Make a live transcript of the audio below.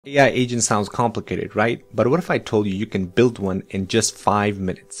AI agent sounds complicated, right? But what if I told you you can build one in just 5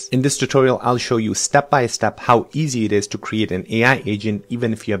 minutes? In this tutorial, I'll show you step by step how easy it is to create an AI agent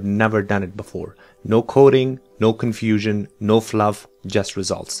even if you have never done it before. No coding, no confusion, no fluff, just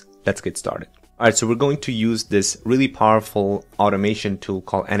results. Let's get started. Alright, so we're going to use this really powerful automation tool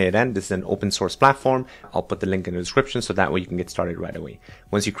called n8n. This is an open source platform. I'll put the link in the description so that way you can get started right away.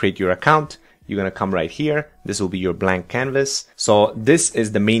 Once you create your account, you're going to come right here. This will be your blank canvas. So this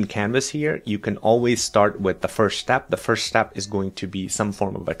is the main canvas here. You can always start with the first step. The first step is going to be some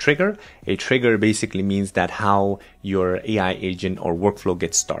form of a trigger. A trigger basically means that how your AI agent or workflow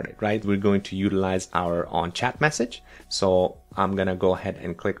gets started, right? We're going to utilize our on chat message. So I'm going to go ahead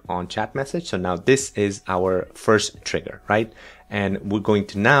and click on chat message. So now this is our first trigger, right? And we're going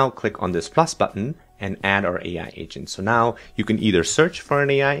to now click on this plus button and add our AI agent. So now you can either search for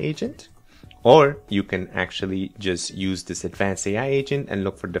an AI agent, or you can actually just use this advanced AI agent and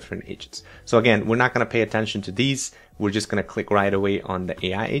look for different agents. So again, we're not going to pay attention to these. We're just going to click right away on the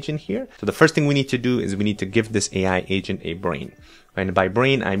AI agent here. So the first thing we need to do is we need to give this AI agent a brain. And by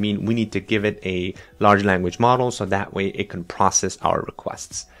brain, I mean we need to give it a large language model so that way it can process our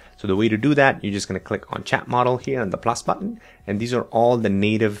requests. So the way to do that, you're just going to click on chat model here on the plus button. And these are all the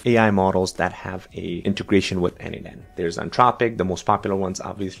native AI models that have a integration with n8n. There's Anthropic, the most popular ones,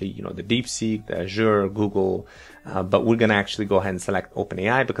 obviously, you know, the DeepSeek, the Azure, Google, but we're going to actually go ahead and select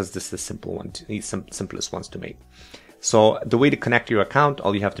OpenAI because this is the simple one, the simplest ones to make. So the way to connect your account,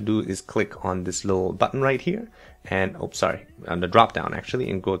 all you have to do is click on this little button right here and, on the drop down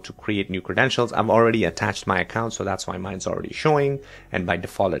actually, and go to create new credentials. I've already attached my account, so that's why mine's already showing, and by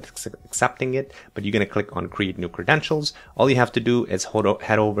default it's accepting it, but you're going to click on create new credentials. All you have to do is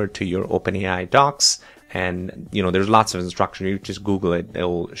head over to your OpenAI docs, and you know, there's lots of instructions. You just Google it,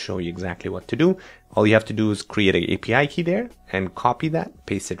 it'll show you exactly what to do. All you have to do is create an API key there and copy that,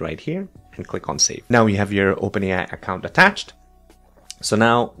 paste it right here, and click on save. Now we have your OpenAI account attached. So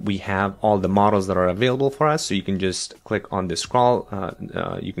now we have all the models that are available for us. So you can just click on this scroll.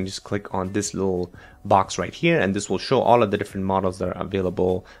 You can just click on this little box right here, and this will show all of the different models that are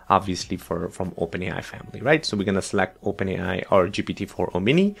available, obviously from OpenAI family, right? So we're going to select OpenAI or GPT-4o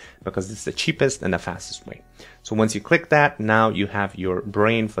mini because it's the cheapest and the fastest way. So once you click that, now you have your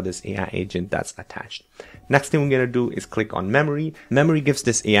brain for this AI agent that's attached. Next thing we're going to do is click on memory. Memory gives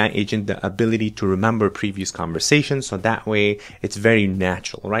this AI agent the ability to remember previous conversations. So that way it's very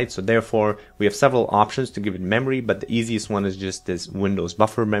natural, right? So therefore we have several options to give it memory, but the easiest one is just this Windows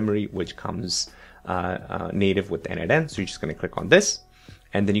buffer memory, which comes native with n8n. So you're just going to click on this,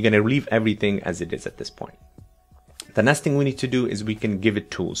 and then you're going to leave everything as it is at this point. The next thing we need to do is we can give it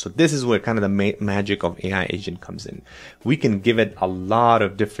tools. So this is where kind of the magic of AI agent comes in. We can give it a lot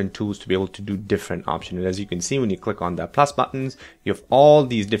of different tools to be able to do different options. And as you can see, when you click on the plus buttons, you have all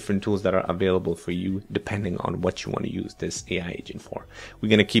these different tools that are available for you depending on what you want to use this AI agent for. We're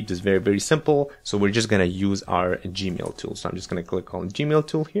going to keep this very, very simple. So we're just going to use our Gmail tool. So I'm just going to click on Gmail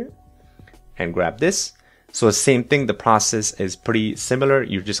tool here and grab this. So same thing, the process is pretty similar.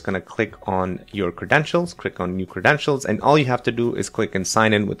 You're just going to click on your credentials, click on new credentials, and all you have to do is click and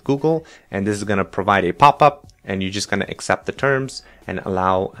sign in with Google, and this is going to provide a pop-up, and you're just going to accept the terms and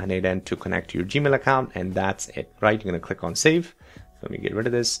allow n8n to connect to your Gmail account, and that's it, right? You're going to click on save. Let me get rid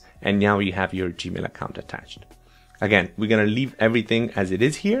of this, and now you have your Gmail account attached. Again, we're going to leave everything as it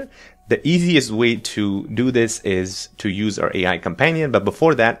is here. The easiest way to do this is to use our AI companion, but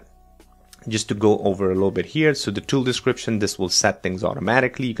before that, just to go over a little bit here. So the tool description, this will set things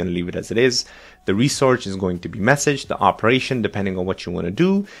automatically. You can leave it as it is. The resource is going to be message. The operation, depending on what you want to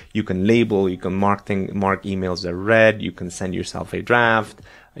do, you can label, you can mark emails as read, you can send yourself a draft,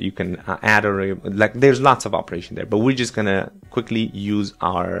 you can add there's lots of operation there, but we're just going to quickly use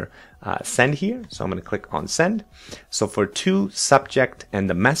our send here. So I'm going to click on send. So for to, subject, and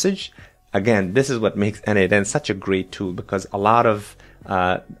the message, again, this is what makes n8n such a great tool, because a lot of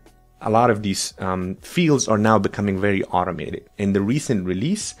these fields are now becoming very automated. In the recent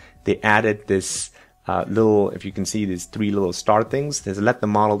release, they added this little, if you can see these 3 little star things, there's let the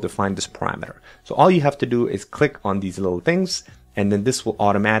model define this parameter. So all you have to do is click on these little things, and then this will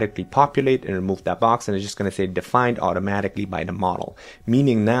automatically populate and remove that box, and it's just going to say defined automatically by the model,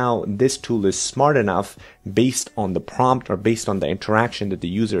 meaning now this tool is smart enough based on the prompt or based on the interaction that the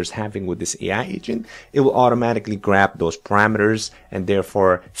user is having with this AI agent. It will automatically grab those parameters and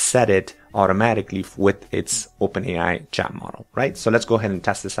therefore set it automatically with its OpenAI chat model, right? So let's go ahead and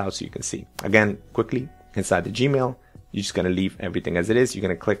test this out so you can see. Again, quickly inside the Gmail, you're just going to leave everything as it is. You're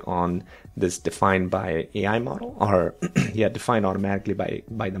going to click on this defined by AI model, or yeah, defined automatically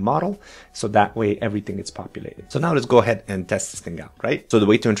by the model. So that way everything gets populated. So now let's go ahead and test this thing out, right? So the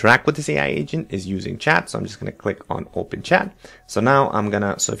way to interact with this AI agent is using chat. So I'm just going to click on open chat. So now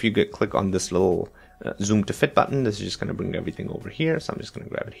so if you click on this little zoom to fit button, this is just going to bring everything over here. So I'm just going to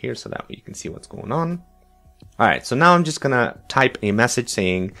grab it here so that way you can see what's going on. All right, so now I'm just gonna type a message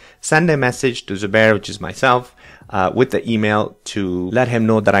saying, send a message to Zubair, which is myself, with the email to let him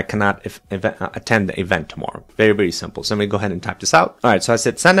know that I cannot attend the event tomorrow. Very, very simple. So I'm gonna go ahead and type this out. All right, so I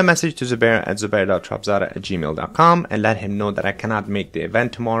said, send a message to Zubair at zubair.trabzada@gmail.com and let him know that I cannot make the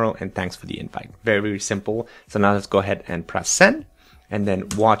event tomorrow and thanks for the invite. Very, very simple. So now let's go ahead and press send and then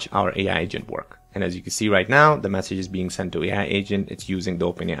watch our AI agent work. And as you can see right now, the message is being sent to AI agent. It's using the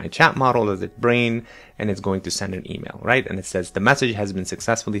OpenAI chat model as its brain, and it's going to send an email, right? And it says the message has been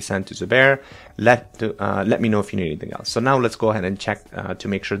successfully sent to Zubair. Let me know if you need anything else. So now let's go ahead and check to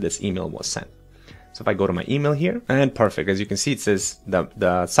make sure this email was sent. So if I go to my email here, and perfect. As you can see, it says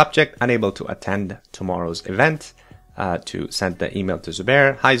the subject, unable to attend tomorrow's event. To send the email to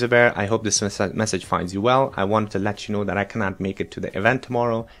Zubair. Hi Zubair, I hope this message finds you well. I wanted to let you know that I cannot make it to the event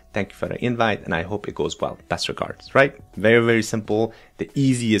tomorrow. Thank you for the invite and I hope it goes well. Best regards, right? Very, very simple. The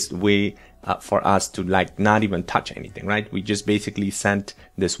easiest way for us to not even touch anything, right? We just basically sent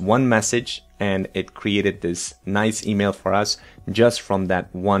this one message and it created this nice email for us just from that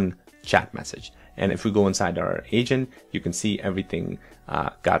one chat message. And if we go inside our agent, you can see everything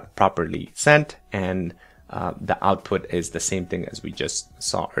got properly sent, and the output is the same thing as we just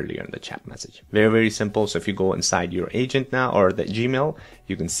saw earlier in the chat message. Very, very simple. So if you go inside your agent now, or the Gmail,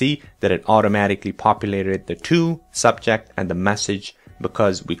 you can see that it automatically populated the to, subject, and the message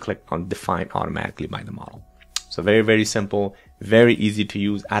because we clicked on define automatically by the model. So very, very simple, very easy to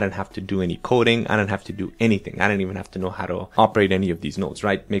use. I don't have to do any coding. I don't have to do anything. I don't even have to know how to operate any of these nodes,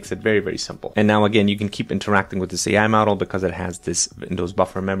 right? Makes it very, very simple. And now again, you can keep interacting with this AI model because it has this Windows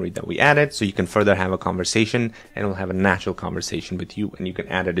buffer memory that we added. So you can further have a conversation and it'll have a natural conversation with you, and you can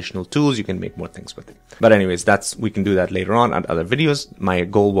add additional tools. You can make more things with it. But anyways, we can do that later on other videos. My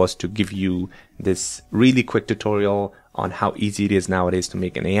goal was to give you this really quick tutorial on how easy it is nowadays to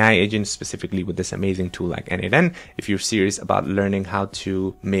make an AI agent, specifically with this amazing tool like n8n. If you're serious about learning how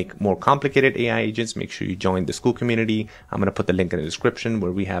to make more complicated AI agents, make sure you join the school community. I'm going to put the link in the description,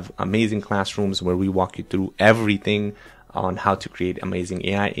 where we have amazing classrooms where we walk you through everything on how to create amazing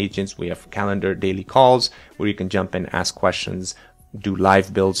AI agents. We have calendar daily calls where you can jump in, ask questions, do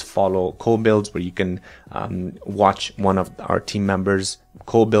live builds, follow co-builds where you can watch one of our team members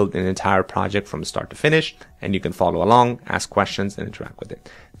co-build an entire project from start to finish, and you can follow along, ask questions, and interact with it.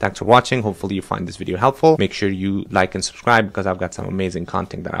 Thanks for watching. Hopefully you find this video helpful. Make sure you like and subscribe because I've got some amazing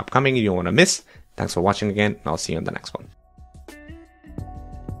content that are upcoming you don't want to miss. Thanks for watching again, and I'll see you on the next one.